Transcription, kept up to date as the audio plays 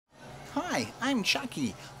Hi, I'm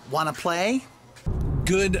Chucky. Wanna play?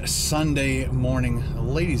 Good Sunday morning,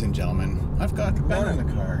 ladies and gentlemen. I've got Ben in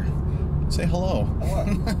the car. Say hello.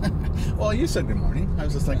 Hello. Well, you said good morning. I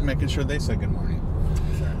was just like making sure they said good morning.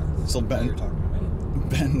 So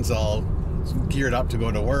Ben's all geared up to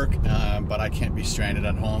go to work, but I can't be stranded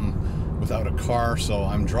at home without a car, so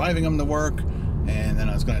I'm driving him to work, and then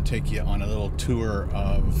I was going to take you on a little tour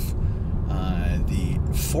of the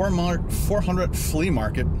 400 Flea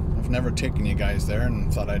Market. I've never taken you guys there,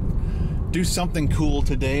 and thought I'd do something cool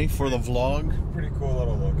today for the vlog. Pretty cool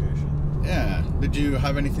little location. Yeah. Did you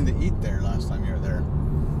have anything to eat there last time you were there?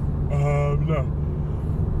 No.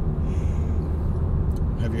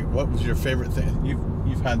 Have you? What was your favorite thing?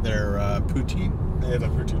 You've had their poutine. Yeah, the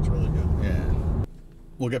poutine's really good. Yeah.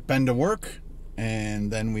 We'll get Ben to work,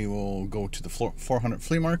 and then we will go to the 400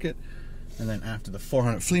 Flea Market, and then after the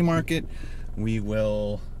 400 Flea Market, we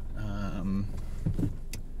will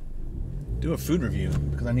do a food review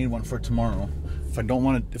because I need one for tomorrow. If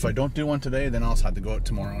I don't do one today, then I'll also have to go out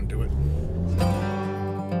tomorrow and do it.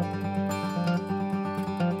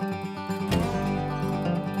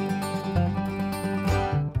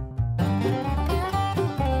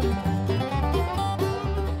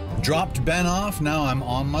 Dropped Ben off. Now I'm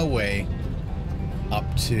on my way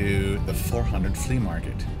up to the 400 Flea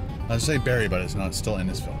Market. I say Barrie, but it's not. It's still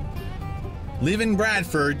Innisfil. Leaving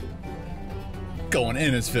Bradford, going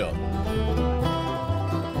Innisfil.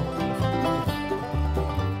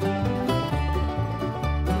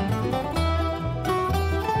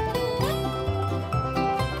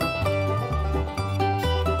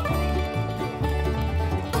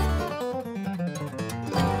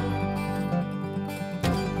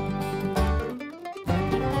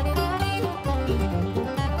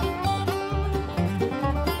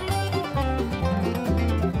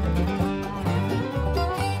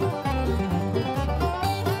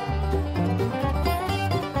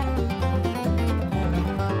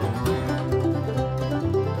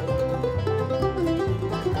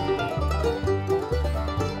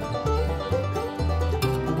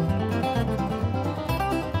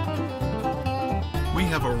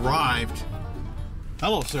 Have arrived.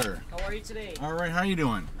 Hello, sir. How are you today? All right, how are you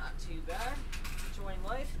doing? Not too bad. Enjoying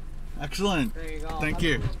life? Excellent. There you go. Thank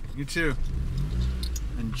you. You too.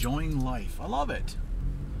 Enjoying life. I love it.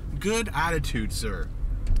 Good attitude, sir.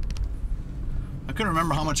 I couldn't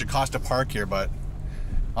remember how much it cost to park here, but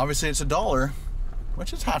obviously it's $1,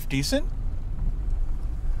 which is half decent.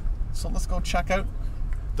 So let's go check out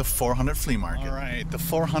the 400 Flea Market. All right, the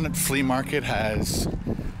 400 Flea Market has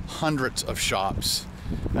hundreds of shops.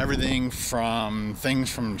 Everything from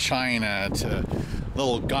things from China to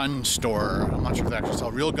little gun store. I'm not sure if they actually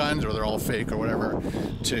sell real guns or they're all fake or whatever.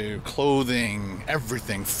 To clothing,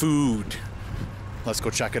 everything, food. Let's go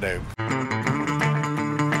check it out.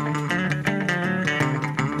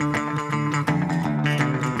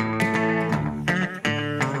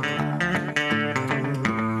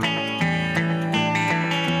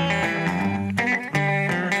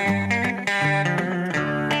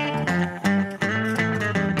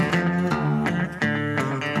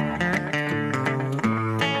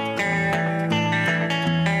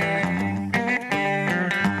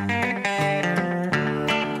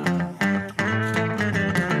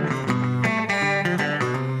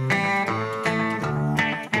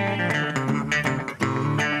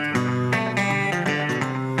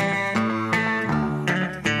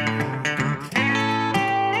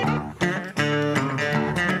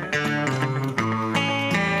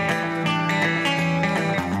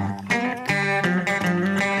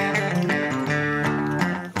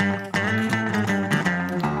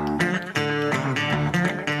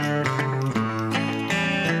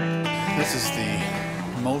 This is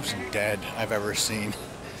the most dead I've ever seen.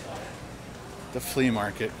 The flea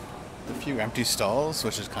market. A few empty stalls,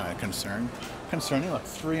 which is kind of concerning. Look,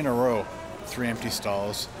 3 in a row, 3 empty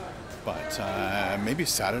stalls. But maybe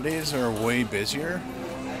Saturdays are way busier.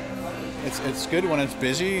 It's good when it's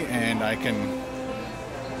busy, and I can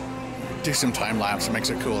do some time lapse. It makes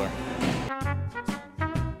it cooler.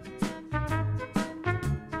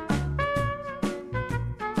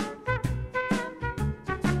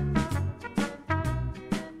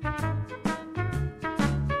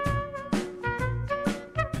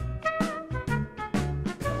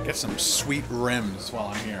 Get some sweet rims while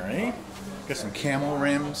I'm here, eh? Get some camel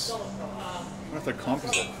rims. What if they're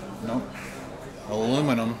composite? Nope.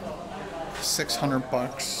 Aluminum. 600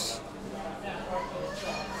 bucks.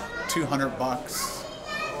 200 bucks.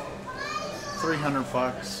 300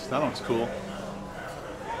 bucks. That looks cool.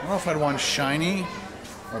 I don't know if I'd want shiny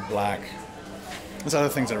or black. There's other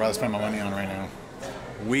things I'd rather spend my money on right now.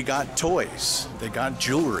 We got toys. They got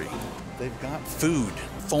jewelry. They've got food,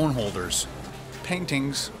 phone holders,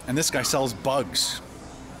 paintings, and this guy sells bugs.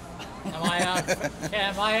 Am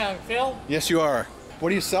I on film? Yes, you are.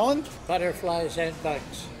 What are you selling? Butterflies and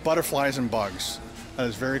bugs. Butterflies and bugs. That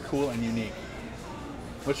is very cool and unique.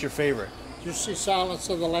 What's your favorite? Did you see Silence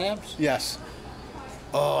of the Lambs? Yes.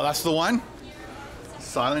 Oh, that's the one?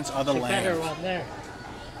 Silence of the It's a better Lambs. one there.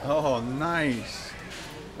 Oh, nice.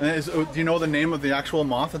 And do you know the name of the actual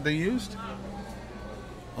moth that they used?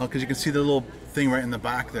 Oh, because you can see the little thing right in the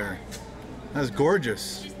back there. That's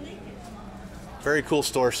gorgeous. Very cool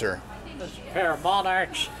store, sir. There's a pair of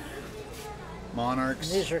monarchs. Monarchs,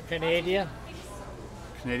 These are Canadian.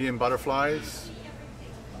 Canadian butterflies.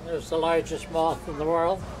 There's the largest moth in the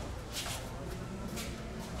world.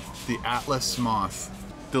 The Atlas moth.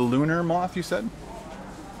 The lunar moth, you said?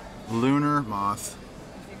 Lunar moth.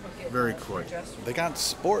 Very cool. They got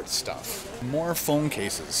sports stuff. More phone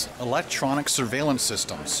cases. Electronic surveillance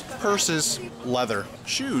systems. Purses. Leather.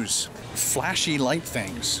 Shoes. Flashy light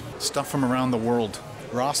things. Stuff from around the world.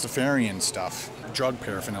 Rastafarian stuff. Drug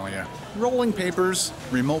paraphernalia. Rolling papers.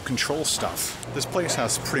 Remote control stuff. This place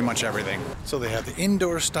has pretty much everything. So they have the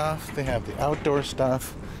indoor stuff. They have the outdoor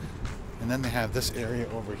stuff. And then they have this area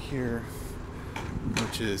over here,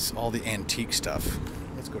 which is all the antique stuff.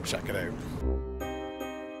 Let's go check it out.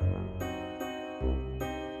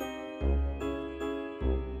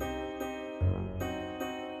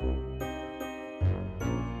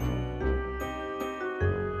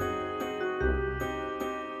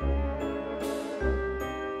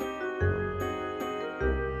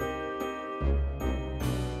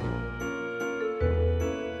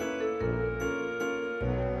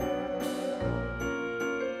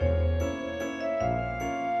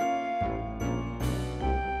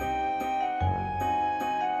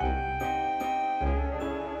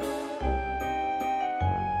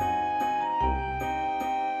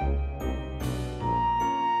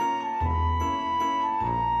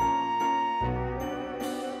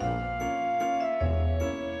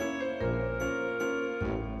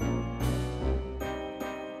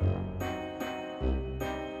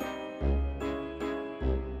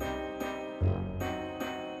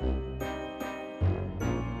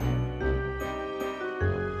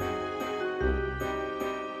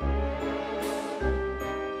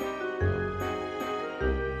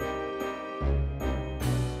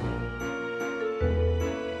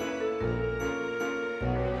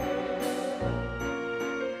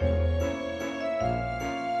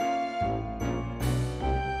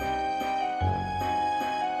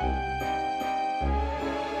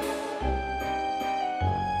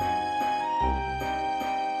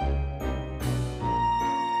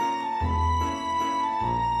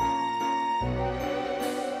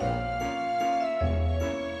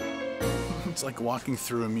 It's like walking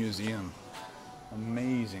through a museum.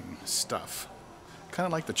 Amazing stuff. Kind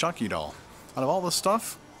of like the Chucky doll. Out of all the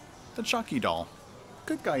stuff, the Chucky doll.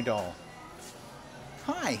 Good guy doll.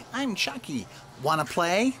 Hi, I'm Chucky. Wanna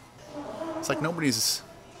play? It's like nobody's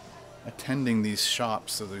attending these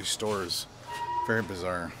shops or these stores. Very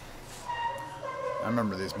bizarre. I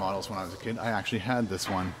remember these models when I was a kid. I actually had this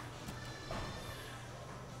one.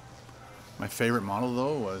 My favorite model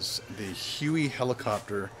though was the Huey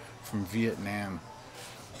helicopter from Vietnam.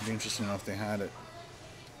 It'd be interesting to know if they had it.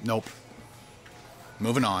 Nope.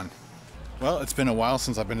 Moving on. Well, it's been a while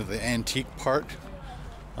since I've been to the antique part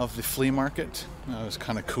of the flea market. It was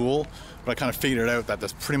kind of cool, but I kind of figured out that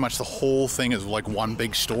that's pretty much the whole thing is like one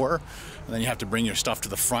big store, and then you have to bring your stuff to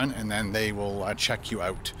the front, and then they will check you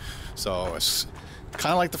out. So it's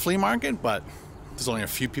kind of like the flea market, but there's only a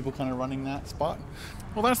few people kind of running that spot.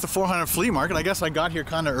 Well, that's the 400 flea market. I guess I got here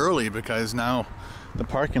kind of early because now the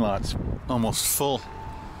parking lot's almost full.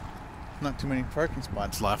 Not too many parking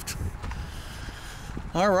spots left.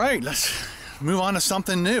 All right, let's move on to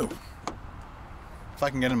something new. If I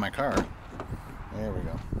can get in my car. There we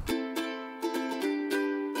go.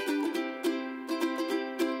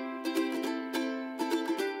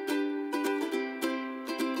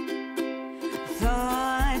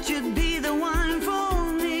 Thought you'd be the one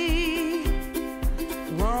for me.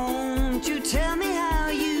 Won't you tell me how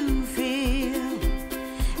you feel?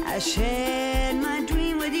 I shared my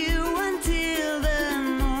dream with you until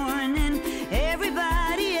the morning.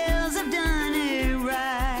 Everybody else have done it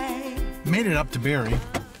right. Made it up to Barrie.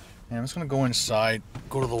 And I'm just gonna go inside,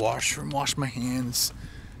 go to the washroom, wash my hands,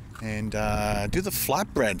 and do the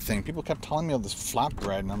flatbread thing. People kept telling me of this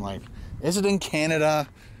flatbread, and I'm like, is it in Canada?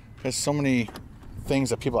 There's so many things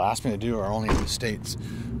that people ask me to do are only in the States.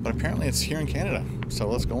 But apparently it's here in Canada. So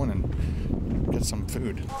let's go in and get some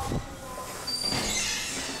food.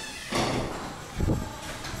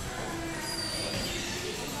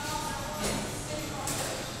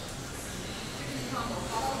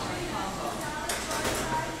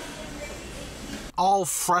 all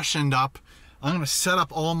freshened up. I'm gonna set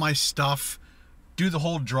up all my stuff, do the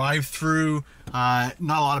whole drive-through. Not a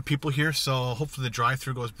lot of people here, so hopefully the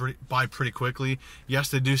drive-through goes by pretty quickly. Yes,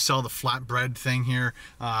 they do sell the flatbread thing here.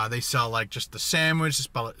 They sell like just the sandwich,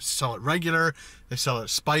 they sell it regular, they sell it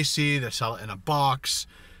spicy, they sell it in a box,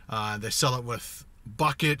 they sell it with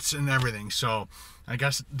buckets and everything. So I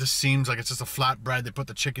guess this seems like it's just a flatbread. They put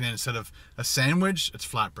the chicken in instead of a sandwich. It's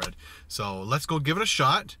flatbread. So let's go give it a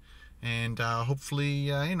shot, and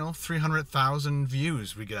hopefully, you know, 300,000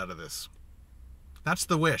 views we get out of this. That's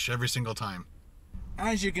the wish every single time.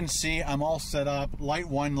 As you can see, I'm all set up. Light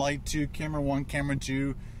 1, light 2, camera 1, camera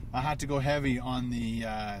 2. I had to go heavy on the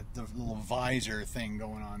little visor thing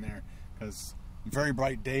going on there because very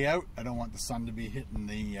bright day out. I don't want the sun to be hitting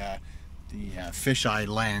the fisheye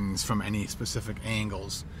lens from any specific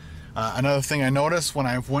angles. Another thing I noticed when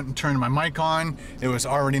I went and turned my mic on, it was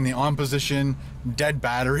already in the on position, dead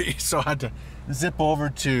battery, so I had to zip over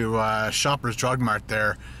to Shoppers Drug Mart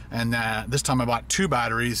there, and this time I bought 2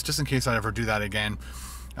 batteries just in case I ever do that again.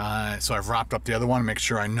 So I've wrapped up the other one to make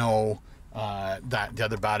sure I know that the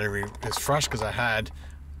other battery is fresh, because I had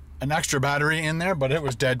an extra battery in there, but it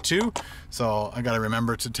was dead too. So I got to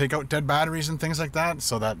remember to take out dead batteries and things like that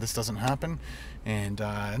so that this doesn't happen. And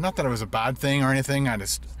not that it was a bad thing or anything. I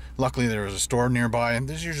just, luckily there was a store nearby, and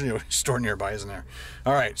there's usually a store nearby, isn't there?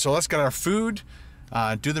 All right, so let's get our food,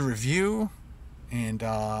 do the review, and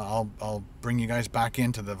I'll bring you guys back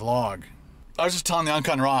into the vlog. I was just telling the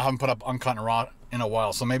Uncut and Raw, I haven't put up Uncut and Raw in a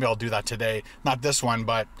while, so maybe I'll do that today. Not this one,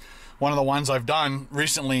 but one of the ones I've done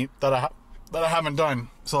recently that I haven't done.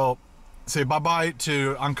 So say bye-bye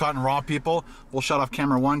to Uncut and Raw people. We'll shut off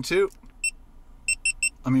camera 1, 2.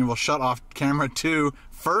 We'll shut off camera 2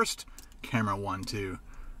 first, camera 1, 2.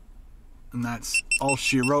 And that's all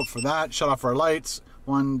she wrote for that. Shut off our lights.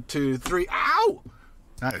 1, 2, 3. Ow!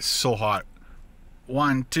 That is so hot.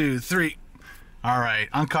 1, 2, 3. All right,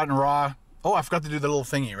 Uncut and Raw. Oh, I forgot to do the little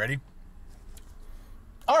thingy. Ready?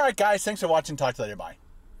 All right, guys. Thanks for watching. Talk to you later. Bye.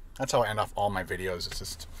 That's how I end off all my videos. It's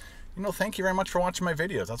just, you know, thank you very much for watching my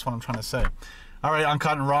videos. That's what I'm trying to say. All right,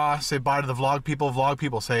 Uncut and Raw. Say bye to the vlog people. Vlog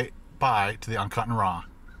people, say bye to the Uncut and Raw.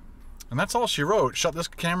 And that's all she wrote. Shut this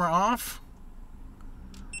camera off.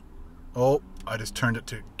 Oh, I just turned it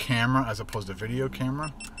to camera as opposed to video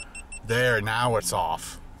camera. There, now it's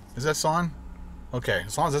off. Is this on? Okay,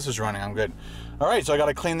 as long as this is running, I'm good. All right, so I got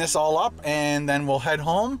to clean this all up, and then we'll head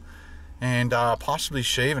home and possibly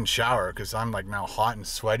shave and shower, because I'm like now hot and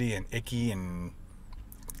sweaty and icky and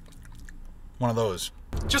one of those.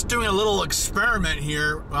 Just doing a little experiment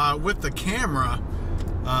here with the camera.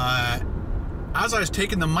 As I was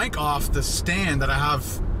taking the mic off the stand that I have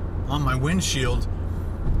on my windshield,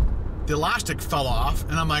 the elastic fell off,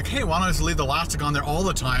 and I'm like, hey, why don't I just leave the elastic on there all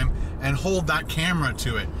the time and hold that camera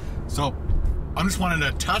to it? So I'm just wanting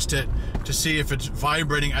to test it to see if it's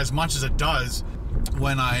vibrating as much as it does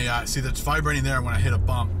when I see that it's vibrating there when I hit a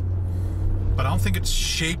bump. But I don't think it's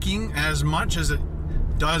shaking as much as it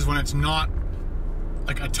does when it's not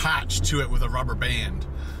like attached to it with a rubber band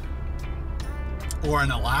or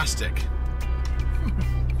an elastic.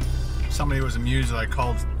 Somebody was amused that I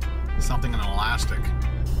called something an elastic.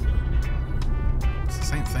 It's the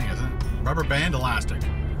same thing, isn't it? Rubber band, elastic.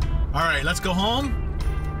 All right, let's go home,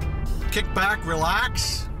 kick back,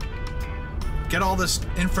 relax, get all this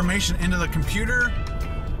information into the computer,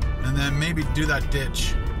 and then maybe do that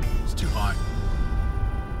ditch. It's too hot.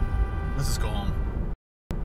 Let's just go home.